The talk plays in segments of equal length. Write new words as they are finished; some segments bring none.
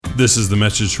This is the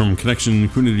message from Connection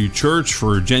Community Church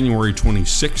for January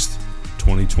 26th,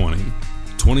 2020.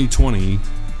 2020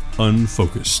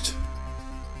 Unfocused.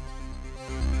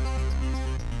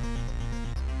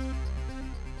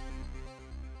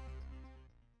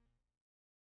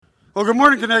 Well, good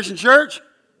morning, Connection Church.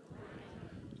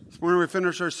 This morning we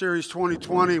finished our series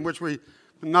 2020, in which we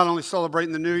not only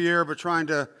celebrating the new year, but trying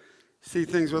to see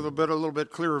things with a little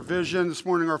bit clearer vision. This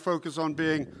morning our focus on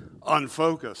being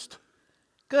unfocused.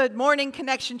 Good morning,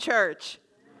 Connection Church.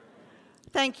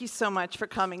 Thank you so much for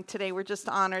coming today. We're just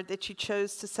honored that you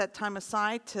chose to set time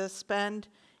aside to spend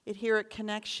it here at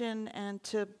Connection and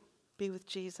to be with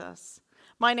Jesus.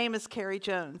 My name is Carrie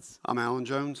Jones. I'm Alan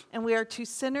Jones. And we are two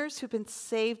sinners who've been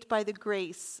saved by the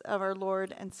grace of our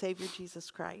Lord and Savior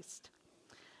Jesus Christ.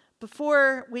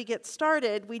 Before we get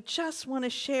started, we just want to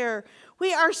share,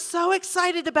 we are so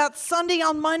excited about Sunday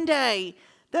on Monday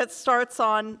that starts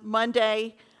on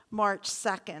Monday, March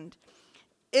 2nd.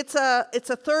 It's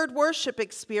a third worship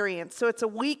experience, so it's a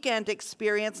weekend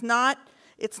experience.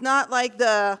 It's not like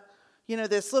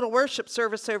this little worship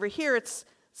service over here. It's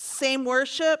same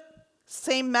worship,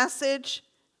 same message,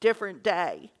 different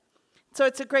day. So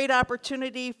it's a great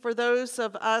opportunity for those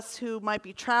of us who might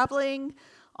be traveling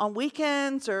on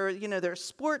weekends or, there's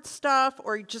sports stuff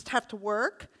or you just have to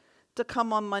work to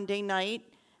come on Monday night.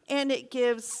 And it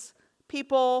gives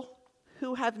people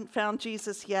who haven't found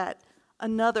Jesus yet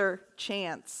another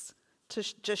chance to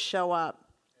just show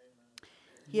up.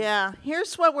 Yeah,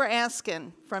 here's what we're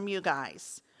asking from you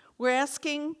guys. We're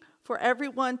asking for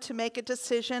everyone to make a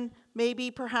decision,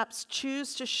 maybe perhaps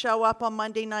choose to show up on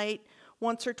Monday night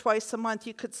once or twice a month.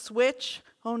 You could switch.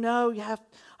 Oh no, I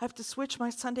have to switch my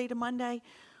Sunday to Monday.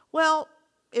 Well,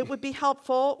 it would be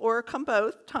helpful, or come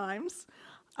both times.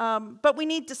 But we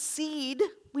need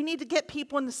to get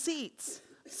people in the seats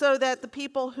so that the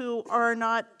people who are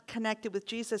not connected with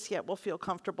Jesus yet will feel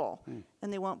comfortable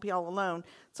and they won't be all alone.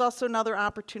 It's also another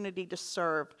opportunity to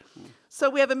serve. So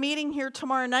we have a meeting here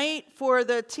tomorrow night for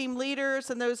the team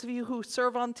leaders and those of you who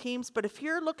serve on teams. But if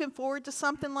you're looking forward to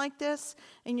something like this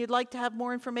and you'd like to have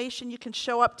more information, you can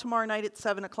show up tomorrow night at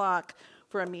 7 o'clock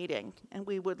for a meeting. And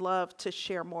we would love to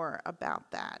share more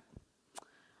about that.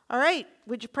 All right,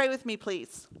 would you pray with me,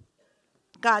 please?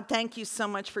 God, thank you so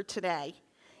much for today.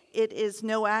 It is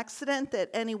no accident that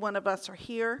any one of us are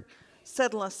here.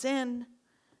 Settle us in.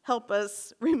 Help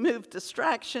us remove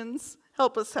distractions.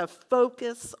 Help us have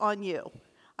focus on you.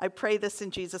 I pray this in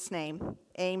Jesus' name.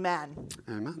 Amen.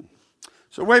 Amen.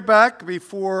 So way back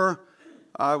before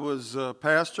I was a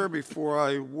pastor, before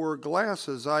I wore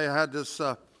glasses, I had this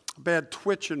bad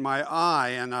twitch in my eye.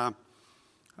 And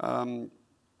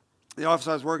the office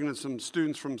I was working in, some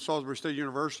students from Salisbury State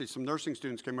University, some nursing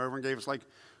students came over and gave us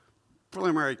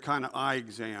preliminary kind of eye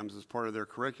exams as part of their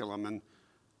curriculum, and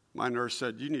my nurse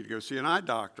said, "You need to go see an eye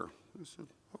doctor." I said,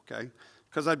 "Okay,"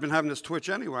 because I'd been having this twitch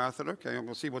anyway. I thought, "Okay,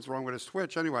 we'll see what's wrong with this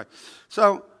twitch anyway."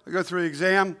 So I go through the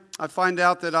exam. I find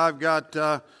out that I've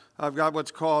got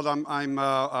what's called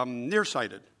I'm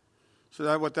nearsighted.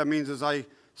 So what that means is I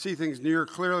see things near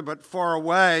clearly, but far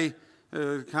away,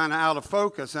 kind of out of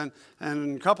focus.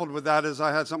 And coupled with that is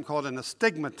I had something called an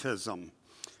astigmatism,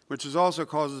 which also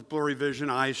causes blurry vision,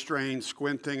 eye strain,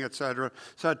 squinting, etc.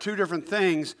 So I had two different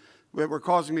things that were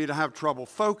causing me to have trouble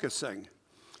focusing.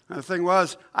 And the thing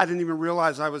was, I didn't even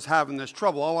realize I was having this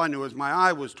trouble. All I knew was my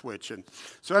eye was twitching.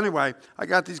 So anyway, I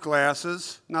got these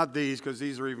glasses, not these, because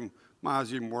these are my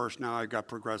eye's even worse now. I got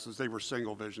progressives. They were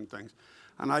single vision things.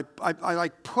 And I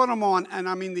put them on, and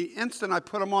I mean, the instant I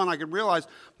put them on, I could realize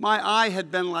my eye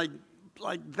had been like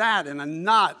that in a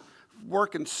knot,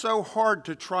 working so hard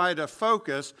to try to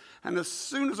focus, and as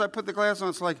soon as I put the glass on,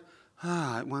 it's like,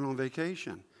 it went on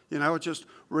vacation. It just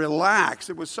relaxed.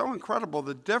 It was so incredible,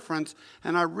 the difference,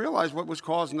 and I realized what was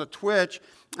causing the twitch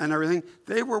and everything.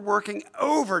 They were working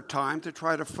overtime to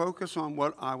try to focus on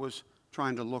what I was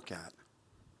trying to look at.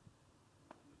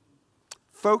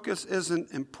 Focus isn't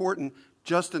important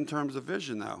just in terms of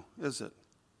vision, though, is it?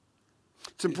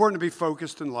 It's important to be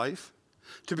focused in life,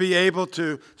 to be able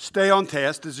to stay on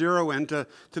task, to zero in, to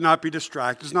not be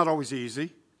distracted. It's not always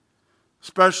easy,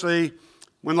 especially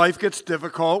when life gets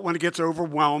difficult, when it gets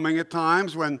overwhelming at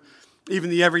times, when even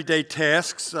the everyday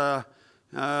tasks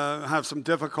have some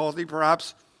difficulty,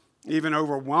 perhaps even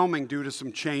overwhelming due to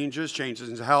some changes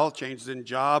in health, changes in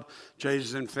job,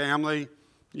 changes in family,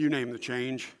 you name the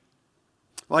change.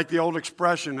 Like the old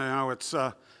expression,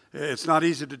 it's not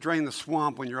easy to drain the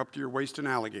swamp when you're up to your waist in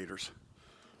alligators.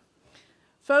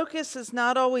 Focus is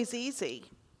not always easy.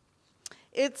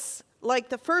 It's like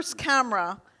the first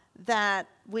camera that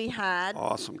we had.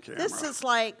 Awesome camera. This is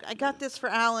I got this for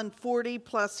Alan 40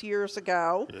 plus years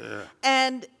ago. Yeah.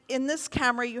 And in this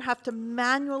camera, you have to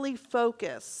manually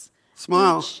focus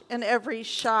Smile. each and every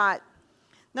shot.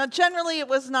 Now, generally, it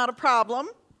was not a problem,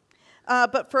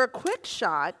 but for a quick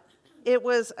shot, it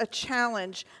was a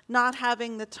challenge not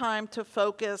having the time to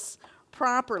focus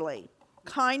properly,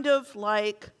 kind of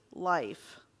like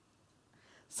life.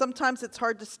 Sometimes it's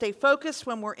hard to stay focused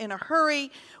when we're in a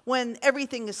hurry, when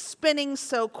everything is spinning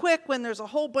so quick, when there's a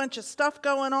whole bunch of stuff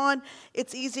going on.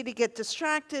 It's easy to get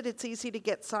distracted. It's easy to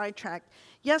get sidetracked.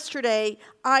 Yesterday,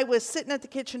 I was sitting at the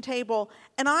kitchen table,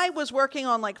 and I was working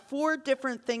on like 4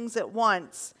 different things at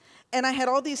once. And I had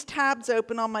all these tabs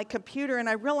open on my computer, and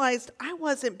I realized I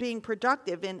wasn't being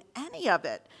productive in any of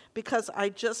it because I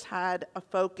just had a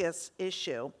focus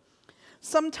issue.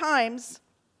 Sometimes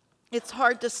it's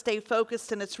hard to stay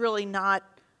focused, and it's really not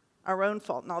our own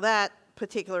fault. Now, that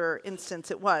particular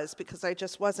instance it was, because I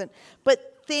just wasn't.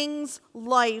 But things,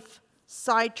 life,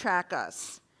 sidetrack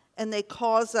us, and they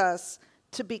cause us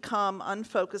to become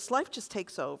unfocused. Life just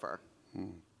takes over.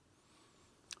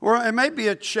 Or it may be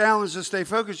a challenge to stay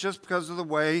focused just because of the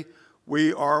way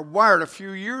we are wired. A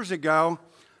few years ago,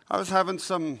 I was having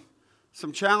some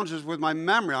challenges with my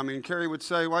memory. I mean, Carrie would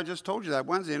say, well, I just told you that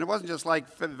Wednesday. And it wasn't just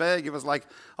like vague. It was like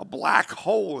a black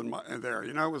hole in there.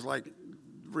 You know, it was like,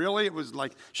 really? It was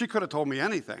like, she could have told me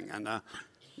anything. And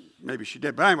maybe she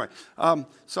did. But anyway,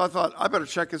 so I thought, I better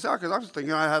check this out. Because I was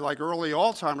thinking I had like early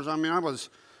Alzheimer's. I mean, I was,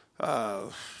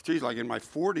 like in my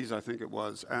 40s, I think it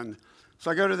was. And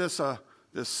so I go to this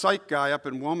psych guy up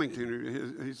in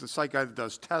Wilmington. He's the psych guy that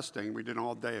does testing. We did an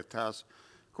all day of tests.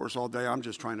 Of course, all day I'm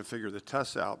just trying to figure the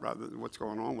tests out rather than what's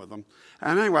going on with them.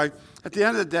 And anyway, at the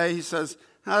end of the day, he says,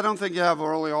 I don't think you have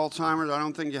early Alzheimer's. I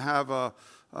don't think you have a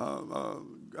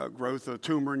growth, a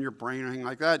tumor in your brain or anything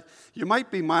like that. You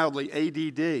might be mildly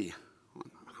ADD.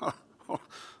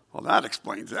 Well, that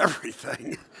explains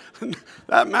everything.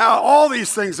 All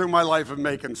these things in my life are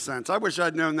making sense. I wish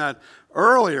I'd known that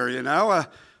earlier, you know.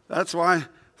 That's why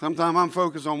sometimes I'm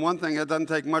focused on one thing. It doesn't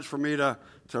take much for me to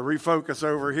refocus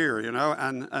over here, you know.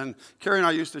 And Carrie and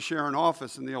I used to share an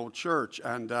office in the old church.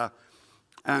 And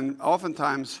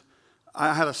oftentimes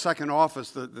I had a second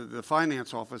office, the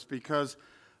finance office, because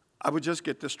I would just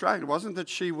get distracted. It wasn't that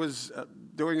she was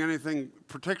doing anything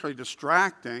particularly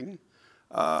distracting.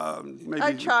 Maybe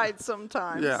I tried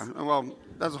sometimes. Yeah, well,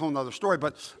 that's a whole other story.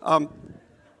 But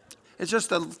it's just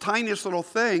the tiniest little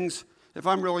things. If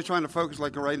I'm really trying to focus,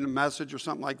 like writing a message or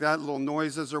something like that, little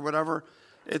noises or whatever,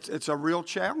 it's a real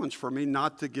challenge for me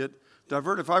not to get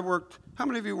diverted. How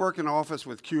many of you work in an office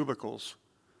with cubicles?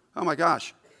 Oh my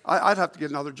gosh, I'd have to get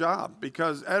another job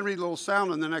because every little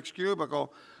sound in the next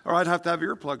cubicle, or I'd have to have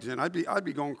earplugs in. I'd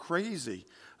be going crazy.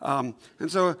 And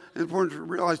so it's important to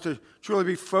realize to truly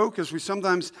be focused.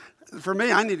 For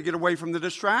me, I need to get away from the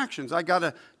distractions. I got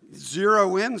to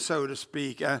zero in, so to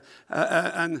speak,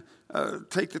 and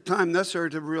take the time necessary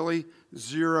to really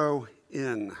zero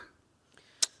in.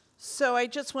 So I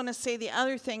just want to say the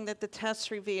other thing that the test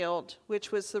revealed,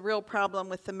 which was the real problem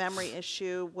with the memory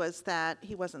issue, was that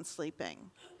he wasn't sleeping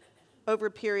over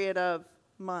a period of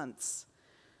months.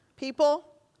 People,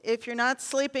 if you're not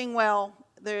sleeping well,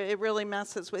 it really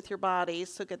messes with your body,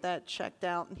 so get that checked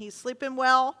out. And he's sleeping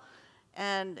well,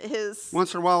 and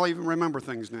Once in a while, I even remember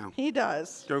things now. He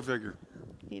does. Go figure.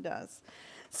 He does.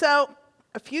 So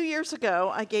a few years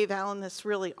ago, I gave Alan this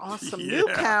really awesome new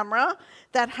camera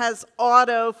that has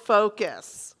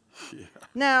autofocus. Yeah.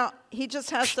 Now, he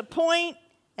just has to point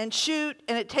and shoot,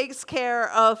 and it takes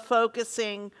care of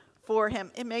focusing for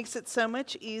him. It makes it so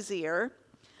much easier.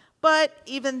 But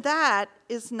even that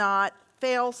is not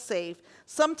fail-safe.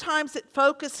 Sometimes it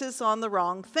focuses on the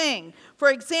wrong thing. For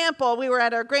example, we were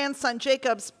at our grandson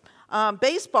Jacob's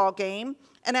baseball game,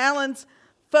 and Alan's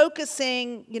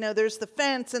focusing, there's the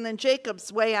fence, and then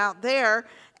Jacob's way out there,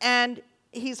 and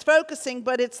he's focusing,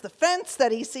 but it's the fence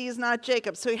that he sees, not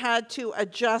Jacob. So he had to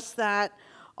adjust that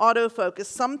autofocus.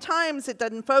 Sometimes it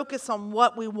doesn't focus on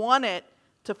what we want it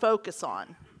to focus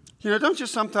on. Don't you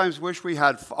sometimes wish we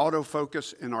had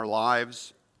autofocus in our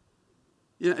lives?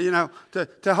 To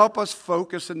help us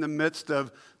focus in the midst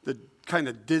of the kind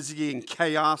of dizzying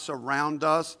chaos around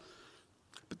us.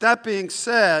 But that being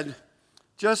said,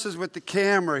 just as with the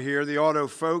camera here, the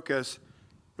autofocus,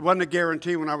 it wasn't a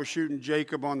guarantee when I was shooting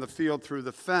Jacob on the field through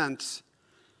the fence.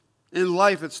 In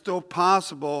life, it's still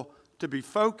possible to be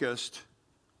focused,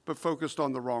 but focused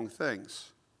on the wrong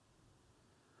things.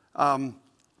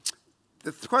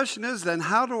 The question is then,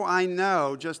 how do I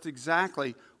know just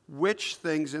exactly which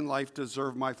things in life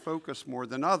deserve my focus more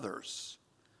than others?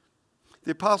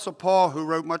 The Apostle Paul, who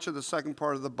wrote much of the second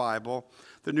part of the Bible,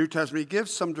 the New Testament, he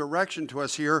gives some direction to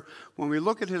us here when we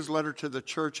look at his letter to the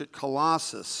church at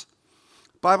Colossus.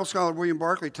 Bible scholar William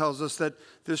Barclay tells us that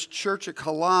this church at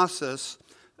Colossus,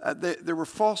 there were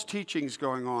false teachings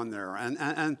going on there,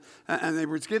 and they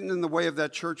were getting in the way of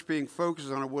that church being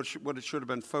focused on what it should have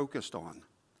been focused on.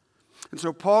 And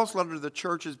so Paul's letter to the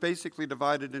church is basically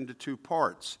divided into two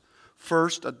parts.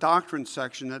 First, a doctrine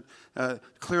section that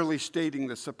clearly stating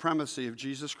the supremacy of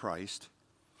Jesus Christ.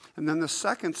 And then the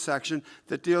second section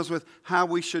that deals with how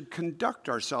we should conduct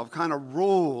ourselves, kind of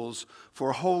rules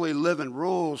for holy living,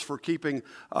 rules for keeping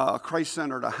a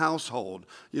Christ-centered household,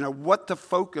 what to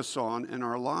focus on in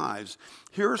our lives.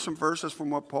 Here are some verses from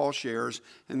what Paul shares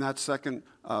in that second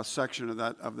section of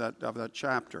that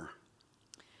chapter.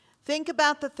 Think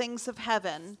about the things of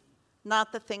heaven,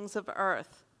 not the things of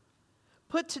earth.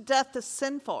 Put to death the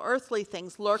sinful, earthly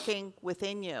things lurking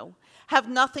within you. Have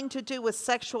nothing to do with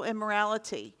sexual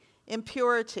immorality,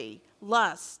 impurity,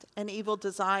 lust, and evil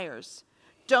desires.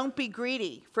 Don't be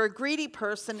greedy, for a greedy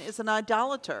person is an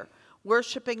idolater,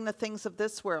 worshiping the things of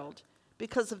this world.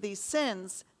 Because of these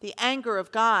sins, the anger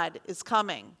of God is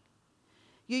coming.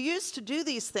 You used to do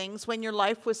these things when your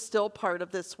life was still part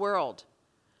of this world.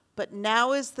 But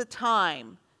now is the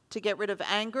time to get rid of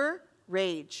anger,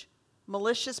 rage,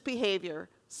 malicious behavior,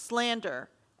 slander,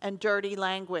 and dirty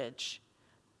language.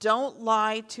 Don't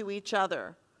lie to each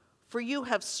other, for you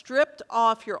have stripped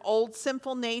off your old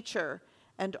sinful nature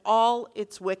and all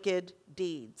its wicked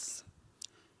deeds.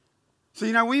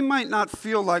 So, we might not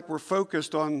feel like we're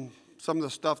focused on some of the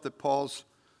stuff that Paul's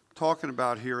talking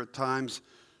about here at times.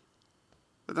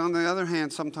 But on the other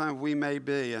hand, sometimes we may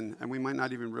be, and we might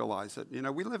not even realize it.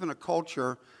 We live in a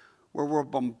culture where we're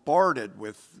bombarded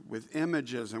with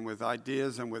images and with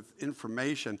ideas and with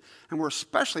information. And we're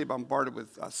especially bombarded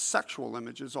with sexual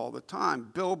images all the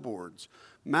time. Billboards,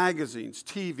 magazines,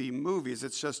 TV, movies.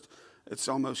 It's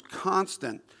almost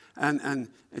constant. And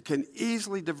it can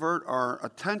easily divert our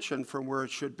attention from where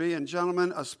it should be. And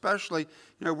gentlemen, especially,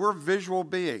 we're visual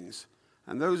beings.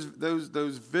 And those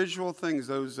visual things,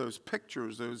 those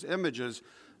pictures, those images,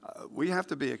 we have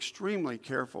to be extremely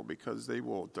careful because they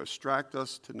will distract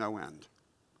us to no end.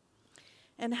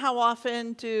 And how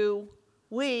often do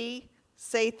we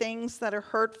say things that are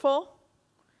hurtful,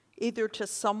 either to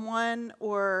someone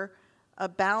or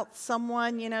about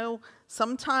someone?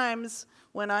 Sometimes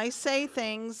when I say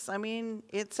things,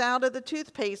 it's out of the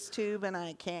toothpaste tube and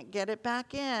I can't get it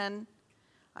back in.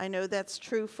 I know that's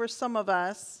true for some of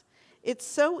us. It's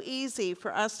so easy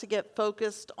for us to get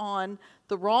focused on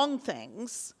the wrong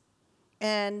things,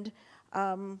 and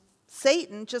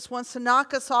Satan just wants to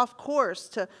knock us off course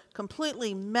to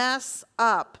completely mess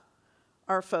up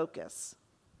our focus.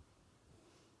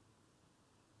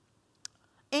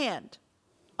 And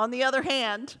on the other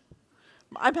hand,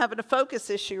 I'm having a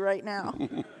focus issue right now.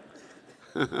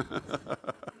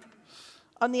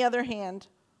 On the other hand,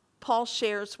 Paul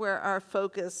shares where our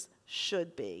focus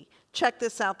should be. Check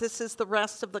this out. This is the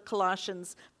rest of the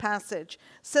Colossians passage.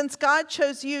 Since God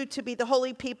chose you to be the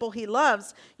holy people he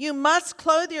loves, you must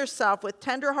clothe yourself with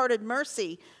tender-hearted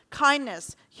mercy,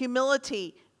 kindness,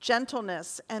 humility,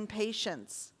 gentleness, and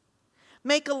patience.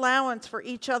 Make allowance for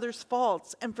each other's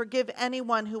faults and forgive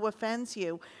anyone who offends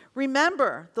you.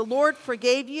 Remember, the Lord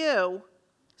forgave you,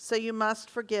 so you must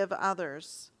forgive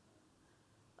others.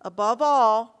 Above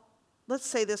all, let's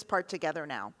say this part together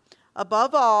now.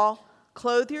 Above all,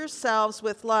 clothe yourselves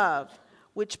with love,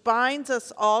 which binds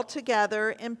us all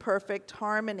together in perfect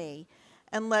harmony.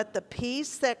 And let the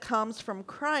peace that comes from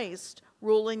Christ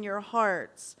rule in your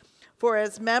hearts. For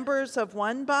as members of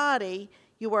one body,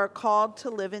 you are called to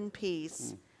live in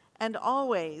peace and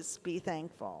always be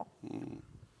thankful.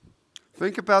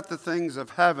 Think about the things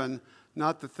of heaven,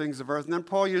 not the things of earth. And then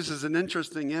Paul uses an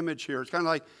interesting image here. It's kind of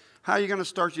like, how are you going to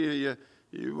start? You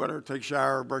whatever, take a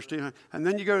shower, brush teeth, and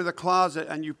then you go to the closet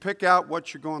and you pick out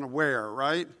what you're going to wear,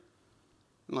 right?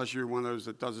 Unless you're one of those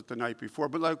that does it the night before.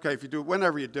 But okay, if you do it,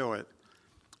 whenever you do it,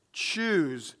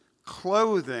 choose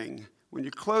clothing. When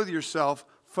you clothe yourself,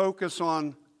 focus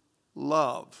on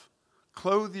love.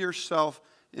 Clothe yourself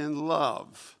in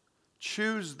love.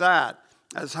 Choose that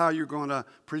as how you're going to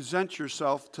present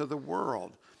yourself to the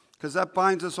world, because that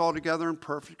binds us all together in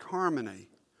perfect harmony.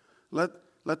 Let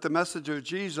the message of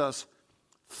Jesus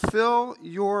fill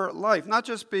your life, not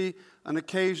just be an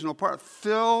occasional part.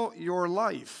 Fill your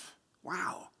life.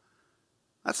 Wow.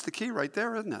 That's the key right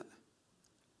there, isn't it?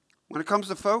 When it comes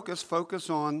to focus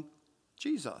on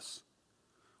Jesus.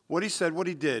 What he said, what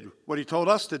he did, what he told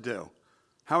us to do,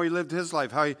 how he lived his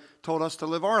life, how he told us to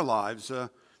live our lives.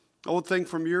 Old thing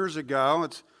from years ago,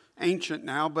 it's ancient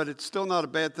now, but it's still not a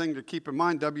bad thing to keep in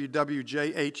mind,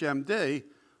 WWJHMD.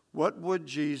 What would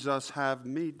Jesus have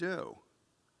me do?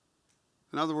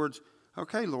 In other words,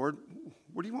 okay, Lord,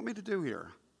 what do you want me to do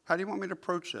here? How do you want me to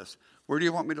approach this? Where do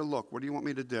you want me to look? What do you want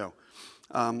me to do?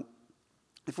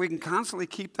 If we can constantly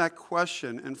keep that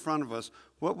question in front of us,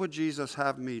 what would Jesus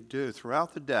have me do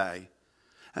throughout the day?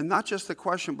 And not just the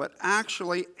question, but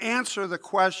actually answer the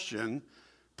question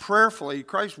prayerfully.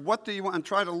 Christ, what do you want? And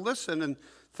try to listen and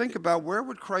think about where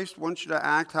would Christ want you to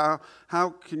act? How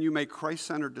can you make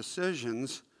Christ-centered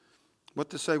decisions? What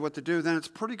to say, what to do? Then it's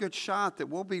a pretty good shot that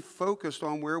we'll be focused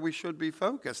on where we should be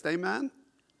focused. Amen?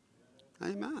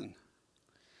 Amen.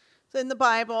 So in the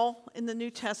Bible, in the New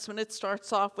Testament, it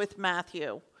starts off with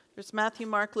Matthew. There's Matthew,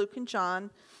 Mark, Luke, and John.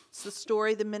 It's the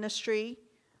story, the ministry,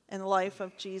 and the life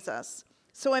of Jesus.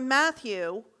 So in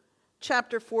Matthew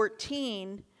chapter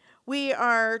 14, we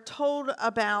are told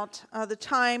about the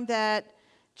time that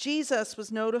Jesus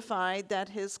was notified that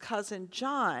his cousin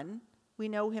John, we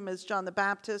know him as John the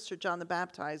Baptist or John the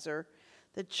Baptizer,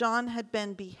 that John had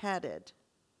been beheaded.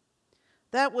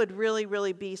 That would really,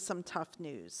 really be some tough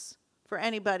news for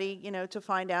anybody, to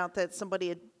find out that somebody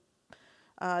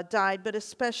had died, but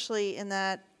especially in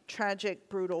that tragic,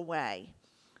 brutal way.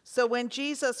 So when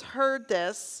Jesus heard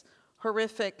this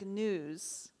horrific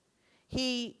news,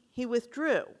 he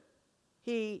withdrew.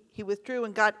 He withdrew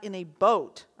and got in a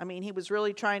boat. I mean, he was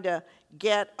really trying to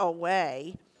get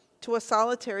away to a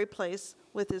solitary place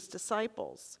with his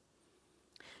disciples.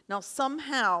 Now,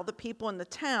 somehow the people in the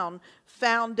town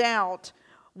found out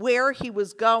where he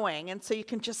was going, and so you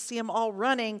can just see him all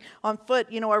running on foot,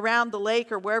 around the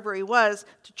lake or wherever he was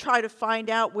to try to find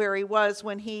out where he was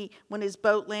when his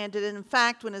boat landed. And in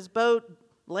fact, when his boat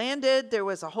landed, there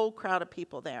was a whole crowd of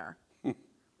people there.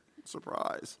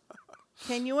 Surprise.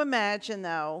 Can you imagine,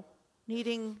 though,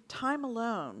 needing time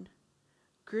alone,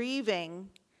 grieving,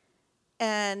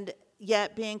 and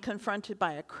yet being confronted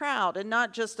by a crowd, and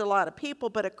not just a lot of people,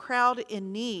 but a crowd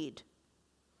in need?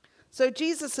 So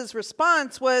Jesus'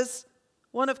 response was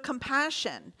one of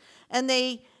compassion, and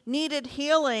they needed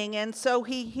healing, and so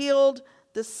he healed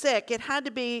the sick. It had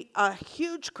to be a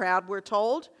huge crowd, we're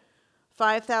told,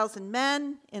 5,000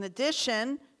 men, in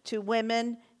addition to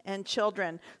women and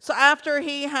children. So after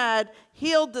he had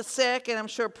healed the sick, and I'm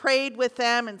sure prayed with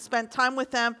them and spent time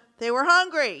with them, they were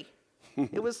hungry.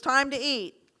 It was time to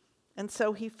eat, and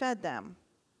so he fed them.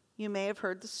 You may have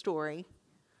heard the story.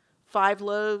 5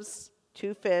 loaves,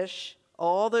 2 fish,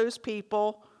 all those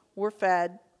people were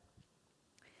fed.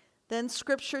 Then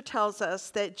Scripture tells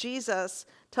us that Jesus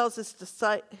tells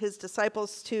his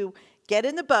disciples to get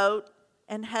in the boat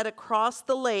and head across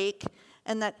the lake,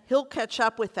 and that he'll catch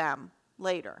up with them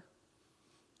later.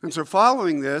 And so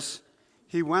following this,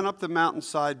 he went up the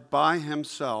mountainside by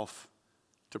himself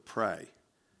to pray.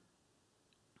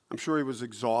 I'm sure he was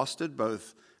exhausted,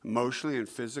 both emotionally and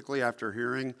physically, after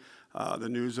hearing the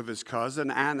news of his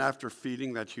cousin, and after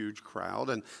feeding that huge crowd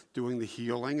and doing the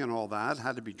healing and all that. It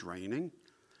had to be draining.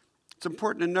 It's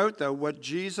important to note, though, what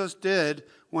Jesus did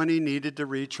when he needed to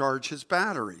recharge his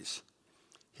batteries.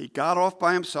 He got off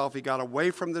by himself. He got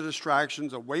away from the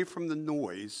distractions, away from the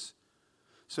noise,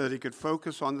 so that he could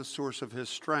focus on the source of his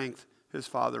strength, his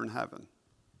Father in heaven.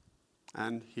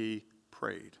 And he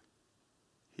prayed.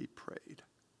 He prayed.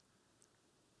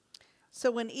 So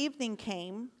when evening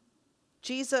came,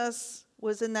 Jesus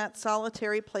was in that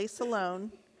solitary place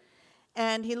alone,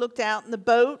 and he looked out, and the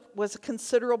boat was a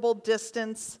considerable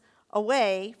distance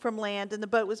away from land, and the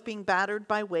boat was being battered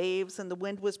by waves, and the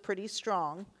wind was pretty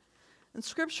strong. And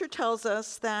Scripture tells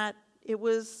us that it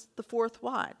was the 4th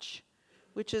watch,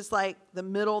 which is like the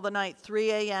middle of the night,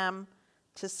 3 a.m.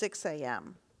 to 6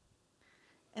 a.m.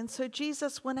 And so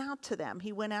Jesus went out to them.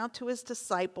 He went out to his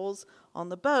disciples on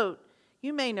the boat.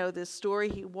 You may know this story.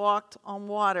 He walked on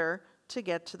water to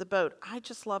get to the boat. I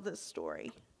just love this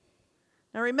story.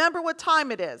 Now remember what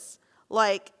time it is,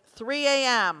 like 3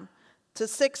 a.m. to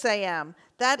 6 a.m.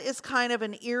 That is kind of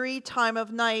an eerie time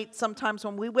of night sometimes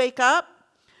when we wake up.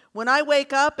 When I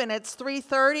wake up and it's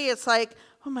 3:30, it's like,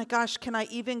 oh my gosh, can I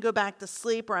even go back to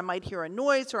sleep? Or I might hear a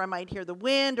noise, or I might hear the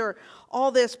wind, or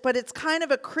all this. But it's kind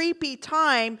of a creepy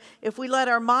time if we let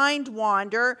our mind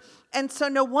wander. And so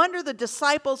no wonder the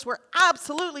disciples were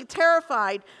absolutely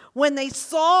terrified when they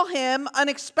saw him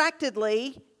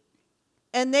unexpectedly.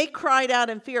 And they cried out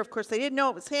in fear. Of course, they didn't know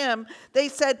it was him. They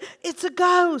said, "It's a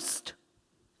ghost."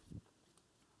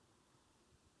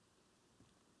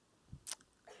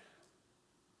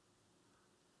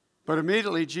 But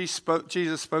immediately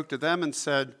Jesus spoke to them and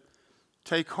said,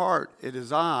 "Take heart, it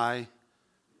is I.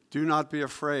 Do not be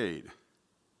afraid."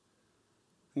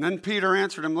 And then Peter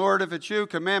answered him, "Lord, if it's you,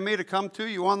 command me to come to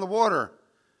you on the water."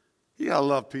 You gotta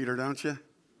love Peter, don't you?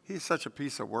 He's such a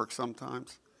piece of work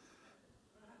sometimes.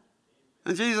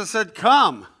 And Jesus said,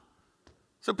 "Come."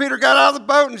 So Peter got out of the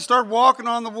boat and he started walking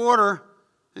on the water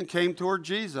and came toward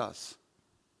Jesus.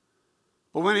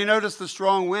 But when he noticed the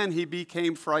strong wind, he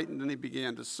became frightened and he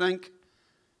began to sink.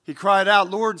 He cried out,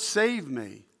 "Lord, save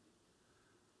me."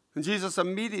 And Jesus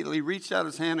immediately reached out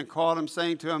his hand and caught him,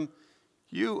 saying to him,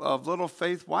 "You of little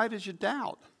faith, why did you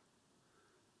doubt?"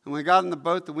 And when he got in the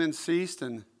boat, the wind ceased,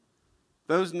 and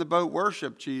those in the boat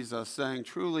worshiped Jesus, saying,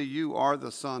 "Truly, you are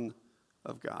the Son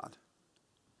of God."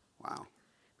 Wow.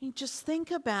 I mean, just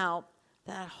think about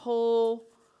that whole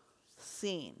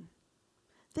scene.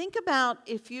 Think about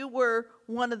if you were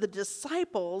one of the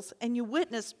disciples and you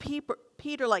witnessed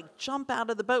Peter like jump out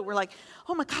of the boat. We're like,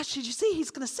 "Oh my gosh, did you see?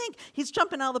 He's going to sink. He's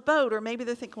jumping out of the boat." Or maybe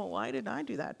they're thinking, "Well, why didn't I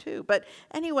do that too?" But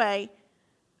anyway,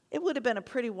 it would have been a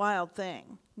pretty wild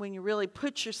thing when you really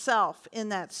put yourself in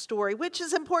that story, which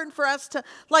is important for us to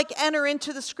like enter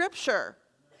into the scripture,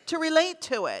 to relate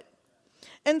to it.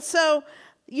 And so,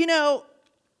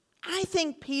 I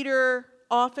think Peter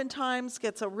oftentimes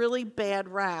gets a really bad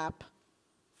rap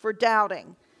for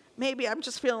doubting. Maybe I'm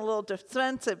just feeling a little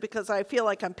defensive because I feel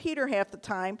like I'm Peter half the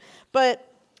time,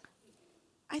 but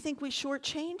I think we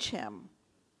shortchange him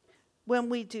when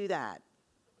we do that.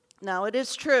 Now, it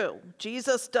is true.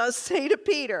 Jesus does say to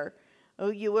Peter,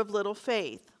 "Oh, you of little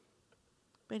faith."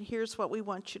 But here's what we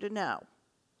want you to know.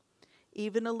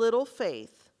 Even a little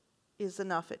faith is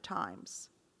enough at times.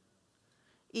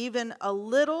 Even a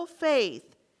little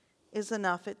faith is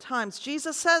enough at times.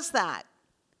 Jesus says that.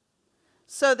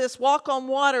 So this walk on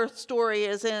water story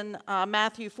is in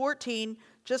Matthew 14.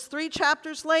 Just 3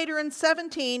 chapters later in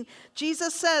 17,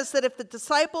 Jesus says that if the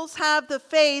disciples have the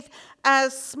faith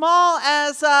as small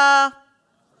as a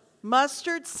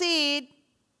mustard seed,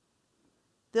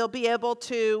 they'll be able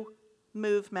to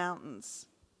move mountains.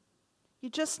 You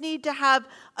just need to have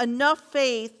enough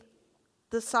faith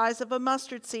the size of a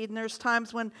mustard seed. And there's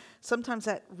times when sometimes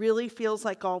that really feels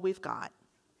like all we've got.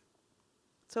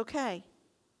 It's okay.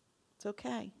 It's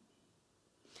okay.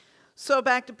 So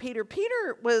back to Peter.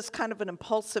 Peter was kind of an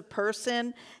impulsive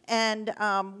person. And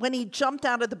when he jumped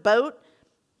out of the boat,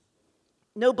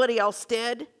 nobody else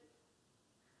did.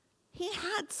 He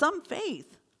had some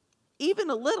faith, even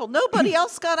a little. Nobody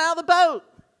else got out of the boat.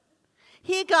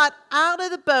 He got out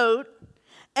of the boat,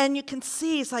 and you can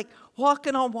see he's like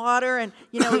walking on water, and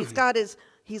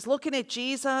he's looking at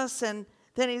Jesus, and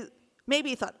then maybe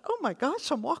he thought, "Oh my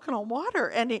gosh, I'm walking on water,"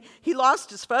 and he lost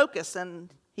his focus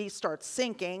and he starts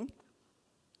sinking.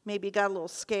 Maybe he got a little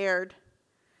scared.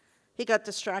 He got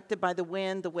distracted by the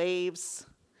wind, the waves,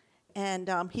 and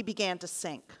he began to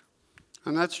sink.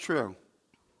 And that's true.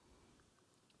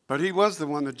 But he was the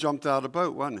one that jumped out of the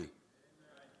boat, wasn't he?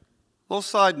 Little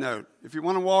side note, if you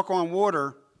want to walk on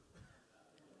water,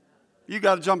 you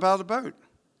got to jump out of the boat.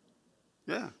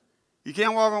 Yeah. You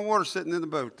can't walk on water sitting in the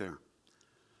boat there.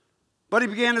 But he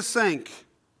began to sink.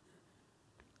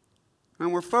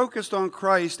 And we're focused on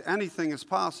Christ, anything is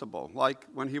possible. Like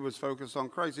when he was focused on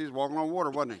Christ, he was walking on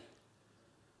water, wasn't he?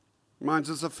 Reminds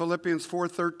us of Philippians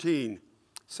 4:13.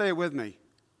 Say it with me.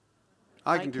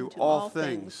 I can do all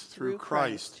things through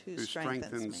Christ who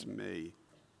strengthens me.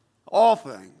 All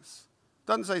things.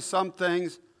 Doesn't say some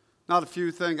things, not a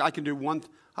few things. I can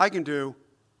do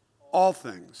all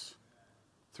things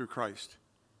through Christ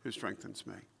who strengthens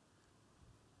me.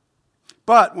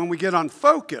 But when we get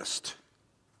unfocused,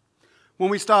 when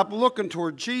we stop looking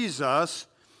toward Jesus,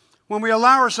 when we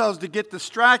allow ourselves to get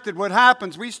distracted, what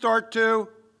happens? We start to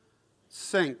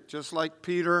sink, just like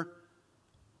Peter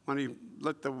when he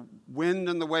let the wind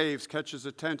and the waves catch his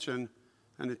attention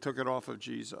and he took it off of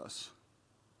Jesus.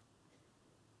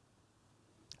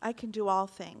 I can do all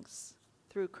things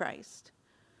through Christ.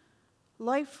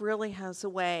 Life really has a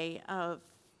way of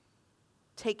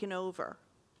taking over,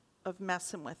 of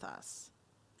messing with us.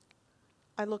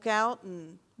 I look out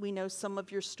and we know some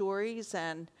of your stories,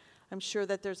 and I'm sure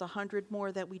that there's 100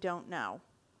 more that we don't know.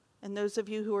 And those of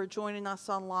you who are joining us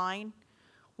online,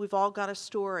 we've all got a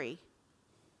story,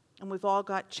 and we've all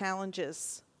got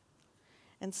challenges.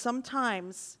 And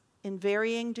sometimes, in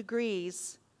varying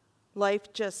degrees,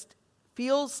 life just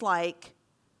feels like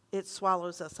it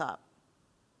swallows us up.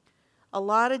 A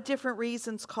lot of different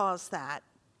reasons cause that.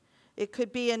 It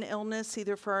could be an illness,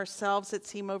 either for ourselves that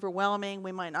seem overwhelming,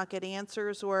 we might not get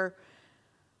answers, or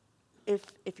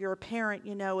if you're a parent,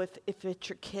 if it's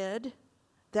your kid,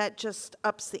 that just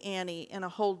ups the ante in a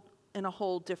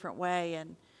whole different way.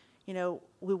 And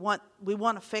we want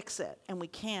to fix it, and we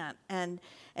can't, and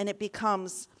it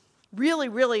becomes really,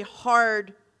 really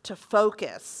hard to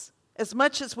focus. As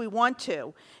much as we want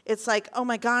to, it's like, oh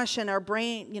my gosh, and our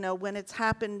brain, when it's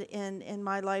happened in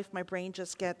my life, my brain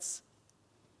just gets,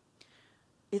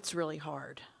 it's really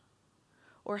hard.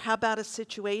 Or how about a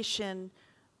situation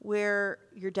where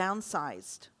you're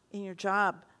downsized in your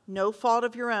job, no fault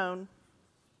of your own,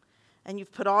 and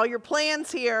you've put all your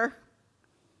plans here,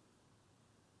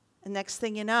 and next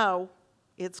thing you know,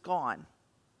 it's gone.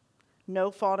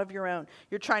 No fault of your own.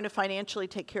 You're trying to financially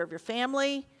take care of your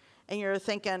family, and you're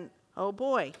thinking, oh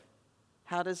boy,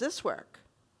 how does this work?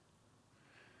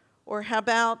 Or how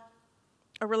about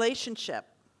a relationship?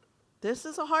 This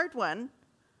is a hard one,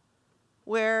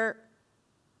 where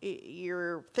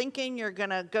you're thinking you're going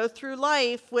to go through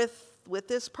life with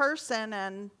this person,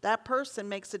 and that person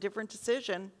makes a different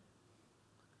decision.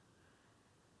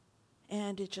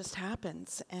 And it just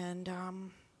happens. And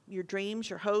your dreams,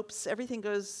 your hopes, everything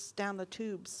goes down the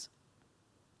tubes.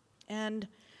 And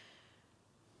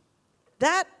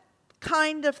that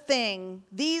kind of thing,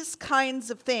 these kinds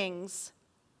of things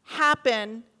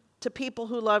happen to people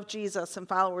who love Jesus and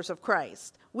followers of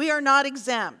Christ. We are not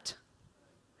exempt.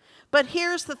 But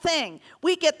here's the thing.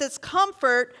 We get this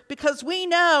comfort because we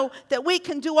know that we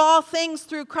can do all things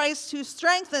through Christ who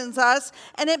strengthens us,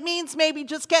 and it means maybe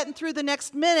just getting through the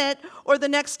next minute or the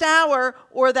next hour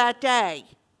or that day.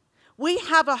 We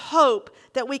have a hope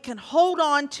that we can hold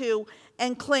on to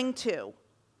and cling to.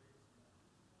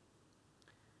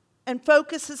 And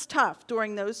focus is tough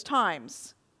during those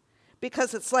times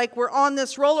because it's like we're on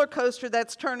this roller coaster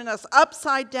that's turning us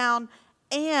upside down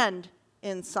and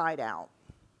inside out.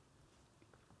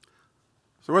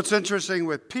 So what's interesting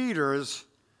with Peter is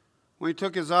when he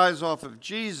took his eyes off of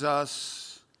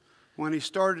Jesus, when he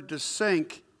started to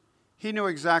sink, he knew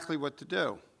exactly what to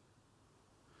do.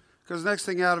 Because next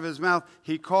thing out of his mouth,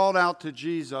 he called out to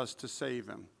Jesus to save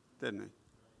him, didn't he?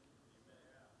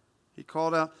 He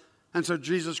called out, and so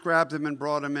Jesus grabbed him and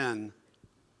brought him in.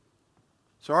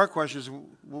 So our question is,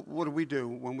 what do we do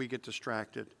when we get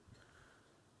distracted?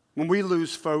 When we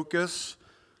lose focus,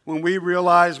 when we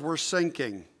realize we're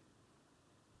sinking?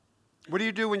 What do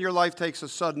you do when your life takes a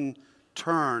sudden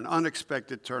turn,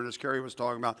 unexpected turn, as Carrie was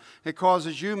talking about? It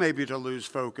causes you maybe to lose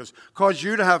focus, causes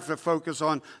you to have to focus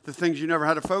on the things you never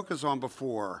had to focus on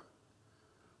before.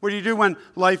 What do you do when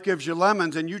life gives you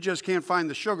lemons and you just can't find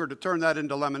the sugar to turn that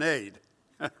into lemonade?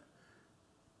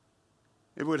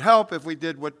 It would help if we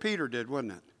did what Peter did,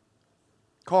 wouldn't it?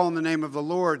 Call on the name of the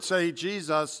Lord. Say,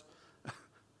 Jesus,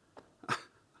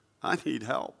 I need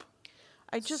help.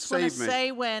 I just want to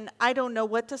say when I don't know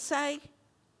what to say,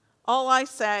 all I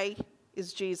say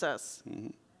is Jesus. Mm-hmm.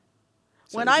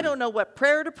 When I don't know what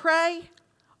prayer to pray,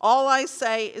 all I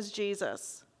say is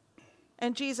Jesus.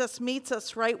 And Jesus meets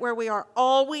us right where we are.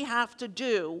 All we have to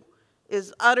do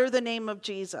is utter the name of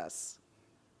Jesus.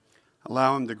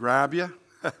 Allow him to grab you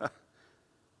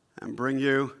and bring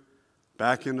you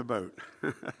back in the boat.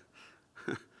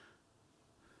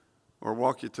 Or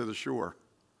walk you to the shore.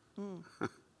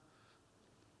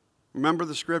 Remember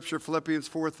the scripture, Philippians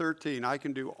 4:13, I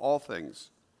can do all things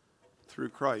through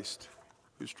Christ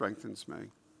who strengthens me.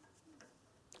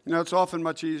 You know, it's often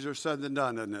much easier said than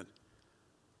done, isn't it?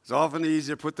 It's often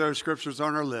easier to put those scriptures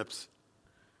on our lips.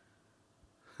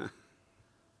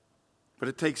 But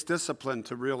it takes discipline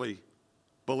to really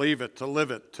believe it, to live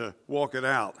it, to walk it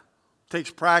out. It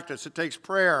takes practice. It takes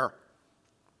prayer.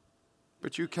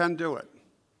 But you can do it.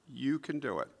 You can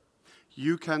do it.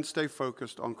 You can stay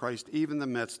focused on Christ even in the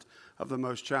midst of the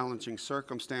most challenging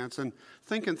circumstance. And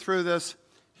thinking through this,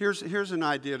 here's an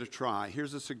idea to try.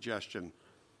 Here's a suggestion.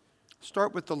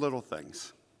 Start with the little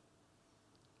things.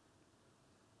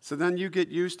 So then you get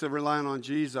used to relying on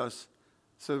Jesus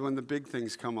so when the big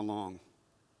things come along.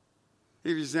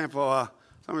 Give you an example.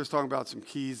 Somebody was talking about some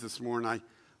keys this morning.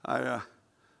 I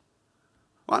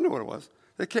know what it was.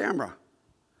 The camera.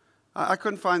 I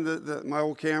couldn't find my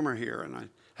old camera here, and I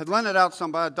had lent it out to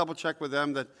somebody. I double-checked with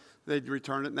them that they'd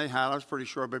returned it, and they had. I was pretty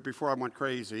sure, but before I went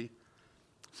crazy.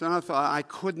 So then I thought, I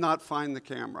could not find the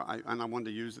camera, and I wanted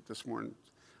to use it this morning.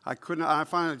 I couldn't. I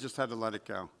finally just had to let it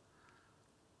go.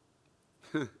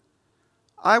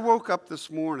 I woke up this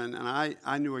morning, and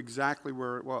I knew exactly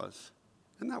where it was.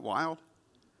 Isn't that wild?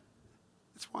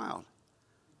 It's wild.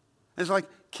 It's like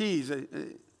keys.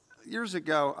 Years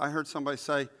ago, I heard somebody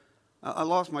say, I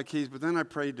lost my keys, but then I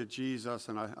prayed to Jesus,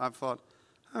 and I thought,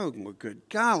 oh, well, good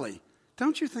golly,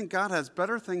 don't you think God has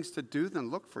better things to do than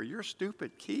look for your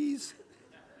stupid keys?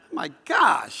 My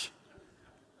gosh.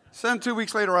 So then 2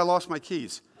 weeks later, I lost my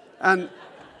keys. And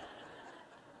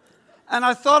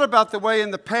I thought about the way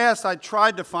in the past I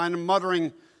tried to find them,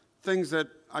 muttering things that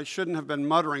I shouldn't have been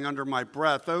muttering under my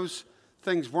breath. Those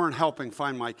things weren't helping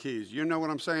find my keys. You know what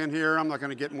I'm saying here? I'm not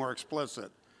going to get more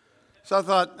explicit. So I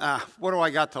thought, what do I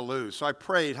got to lose? So I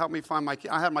prayed, help me find my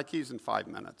keys. I had my keys in 5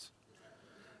 minutes.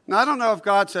 Now, I don't know if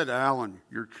God said, Alan,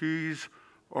 your keys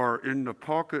or in the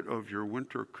pocket of your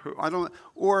winter coat.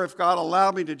 Or if God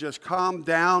allowed me to just calm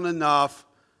down enough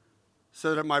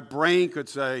so that my brain could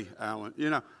say,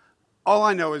 Alan, all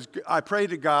I know is I prayed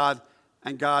to God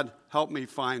and God helped me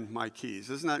find my keys.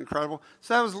 Isn't that incredible?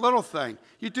 So that was a little thing.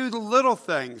 You do the little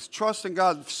things, trust in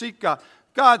God, seek God.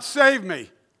 God, save me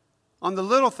on the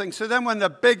little things. So then when the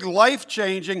big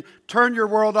life-changing, turn your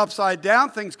world upside down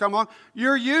things come on,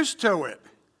 you're used to it.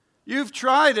 You've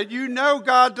tried it. You know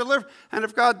God delivers. And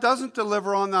if God doesn't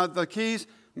deliver on the keys,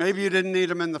 maybe you didn't need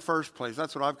them in the first place.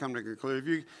 That's what I've come to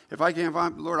conclude. If I can't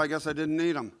find them, Lord, I guess I didn't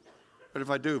need them. But if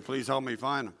I do, please help me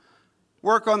find them.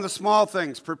 Work on the small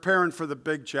things, preparing for the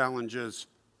big challenges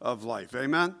of life.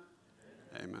 Amen?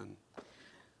 Amen.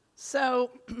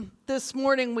 So this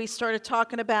morning we started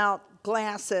talking about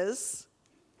glasses,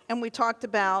 and we talked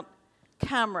about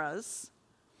cameras.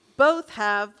 Both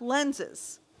have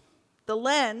lenses. The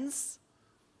lens,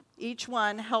 each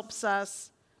one helps us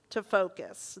to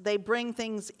focus. They bring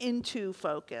things into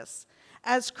focus.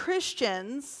 As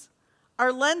Christians,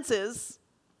 our lenses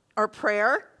are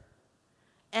prayer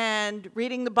and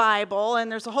reading the Bible, and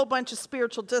there's a whole bunch of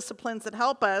spiritual disciplines that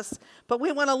help us, but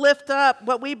we want to lift up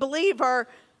what we believe are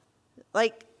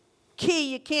like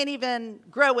key. You can't even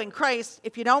grow in Christ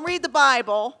if you don't read the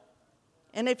Bible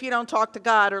and if you don't talk to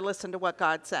God or listen to what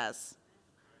God says.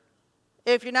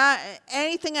 If you're not,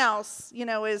 anything else,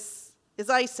 is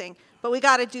icing. But we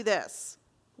got to do this.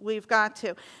 We've got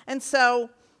to. And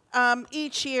so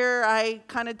each year I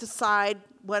kind of decide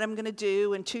what I'm going to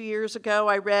do. And 2 years ago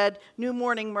I read New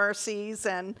Morning Mercies.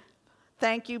 And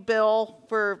thank you, Bill,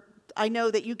 I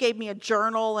know that you gave me a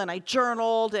journal, and I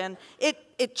journaled. And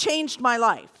it changed my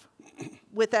life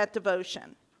with that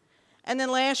devotion. And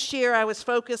then last year, I was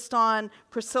focused on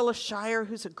Priscilla Shirer,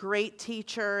 who's a great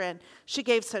teacher, and she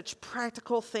gave such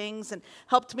practical things and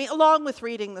helped me, along with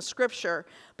reading the scripture.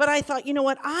 But I thought, you know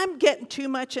what, I'm getting too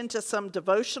much into some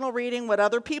devotional reading, what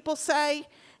other people say,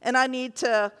 and I need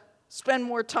to spend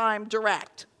more time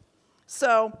direct.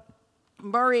 So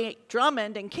Murray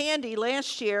Drummond and Candy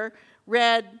last year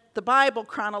read the Bible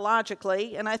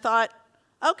chronologically, and I thought,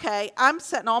 okay, I'm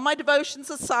setting all my devotions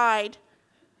aside,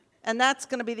 and that's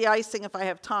going to be the icing if I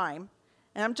have time.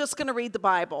 And I'm just going to read the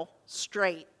Bible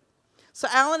straight. So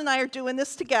Alan and I are doing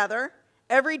this together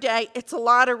every day. It's a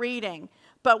lot of reading,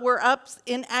 but we're up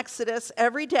in Exodus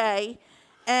every day.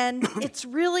 And it's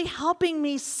really helping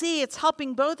me see. It's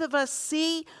helping both of us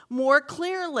see more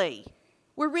clearly.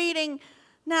 We're reading.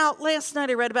 Now, last night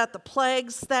I read about the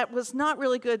plagues. That was not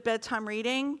really good bedtime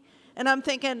reading. And I'm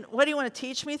thinking, what do you want to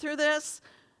teach me through this?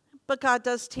 But God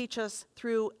does teach us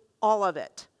through all of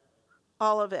it.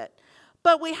 All of it.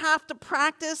 But we have to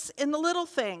practice in the little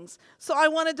things. So I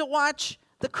wanted to watch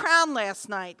The Crown last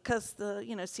night because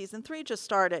season 3 just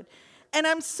started. And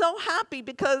I'm so happy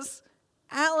because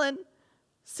Alan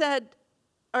said,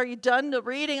 are you done the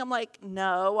reading? I'm like,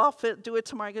 no, I'll do it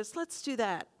tomorrow. He goes, let's do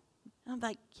that. And I'm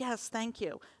like, yes, thank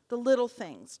you. The little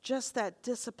things, just that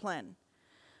discipline.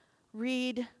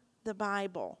 Read the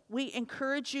Bible. We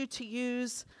encourage you to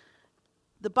use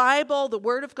the Bible, the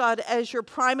Word of God, as your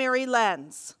primary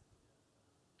lens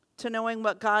to knowing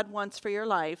what God wants for your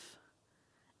life,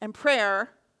 and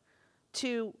prayer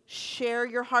to share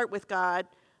your heart with God,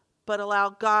 but allow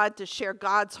God to share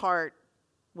God's heart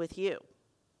with you.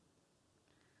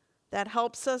 That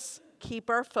helps us keep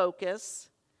our focus.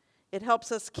 It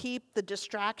helps us keep the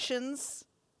distractions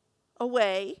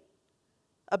away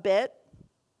a bit,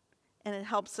 and it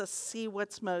helps us see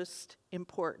what's most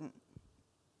important.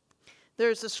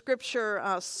 There's a scripture,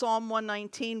 Psalm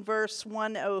 119, verse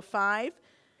 105.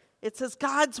 It says,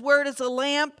 God's word is a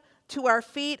lamp to our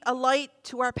feet, a light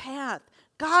to our path.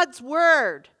 God's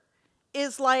word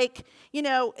is like,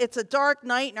 it's a dark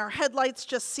night and our headlights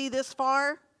just see this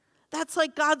far. That's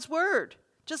like God's word.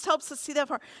 Just helps us see that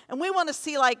far. And we want to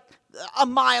see like a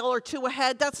mile or two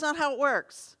ahead. That's not how it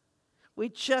works.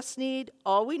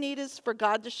 All we need is for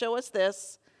God to show us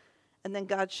this. And then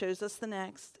God shows us the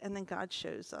next, and then God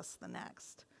shows us the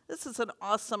next. This is an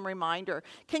awesome reminder.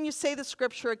 Can you say the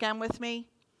scripture again with me?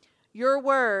 Your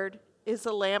word is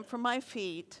a lamp for my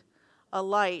feet, a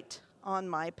light on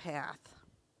my path.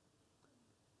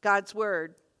 God's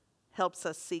word helps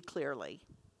us see clearly.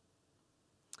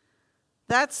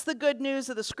 That's the good news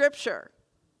of the scripture.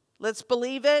 Let's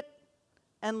believe it,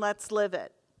 and let's live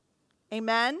it.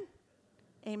 Amen?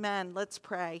 Amen. Let's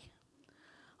pray.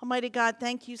 Almighty God,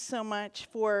 thank you so much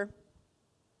for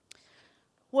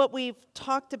what we've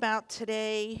talked about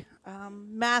today.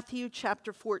 Matthew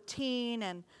chapter 14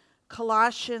 and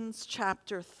Colossians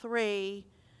chapter 3.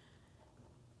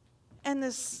 And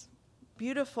this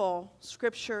beautiful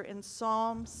scripture in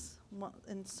Psalms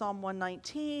in Psalm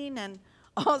 119, and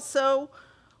also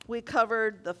we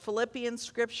covered the Philippians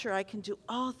scripture, I can do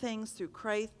all things through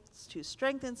Christ who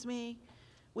strengthens me.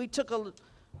 We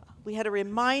had a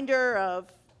reminder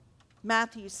of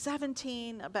Matthew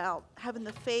 17 about having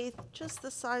the faith just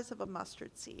the size of a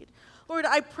mustard seed. Lord,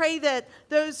 I pray that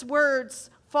those words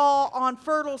fall on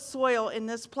fertile soil in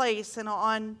this place and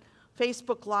on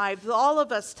Facebook Live, all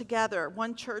of us together,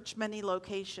 one church, many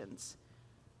locations,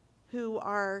 who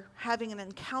are having an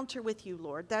encounter with you,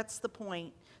 Lord. That's the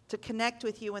point, to connect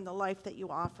with you in the life that you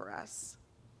offer us.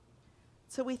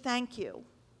 So we thank you.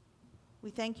 We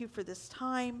thank you for this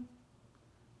time.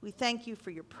 We thank you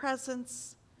for your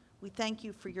presence. We thank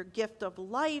you for your gift of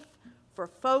life, for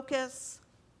focus,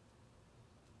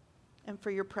 and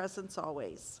for your presence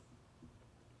always.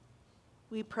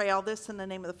 We pray all this in the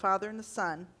name of the Father and the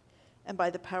Son, and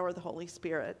by the power of the Holy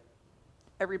Spirit.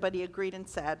 Everybody agreed and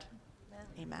said,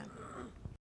 Amen.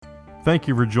 Thank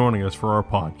you for joining us for our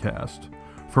podcast.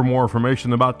 For more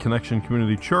information about Connection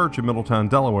Community Church in Middletown,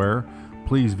 Delaware,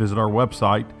 please visit our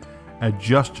website at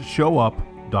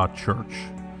justshowup.church.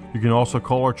 You can also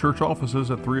call our church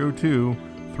offices at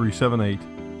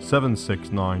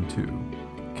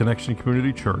 302-378-7692. Connection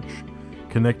Community Church,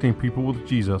 connecting people with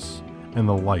Jesus and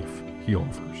the life he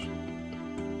offers.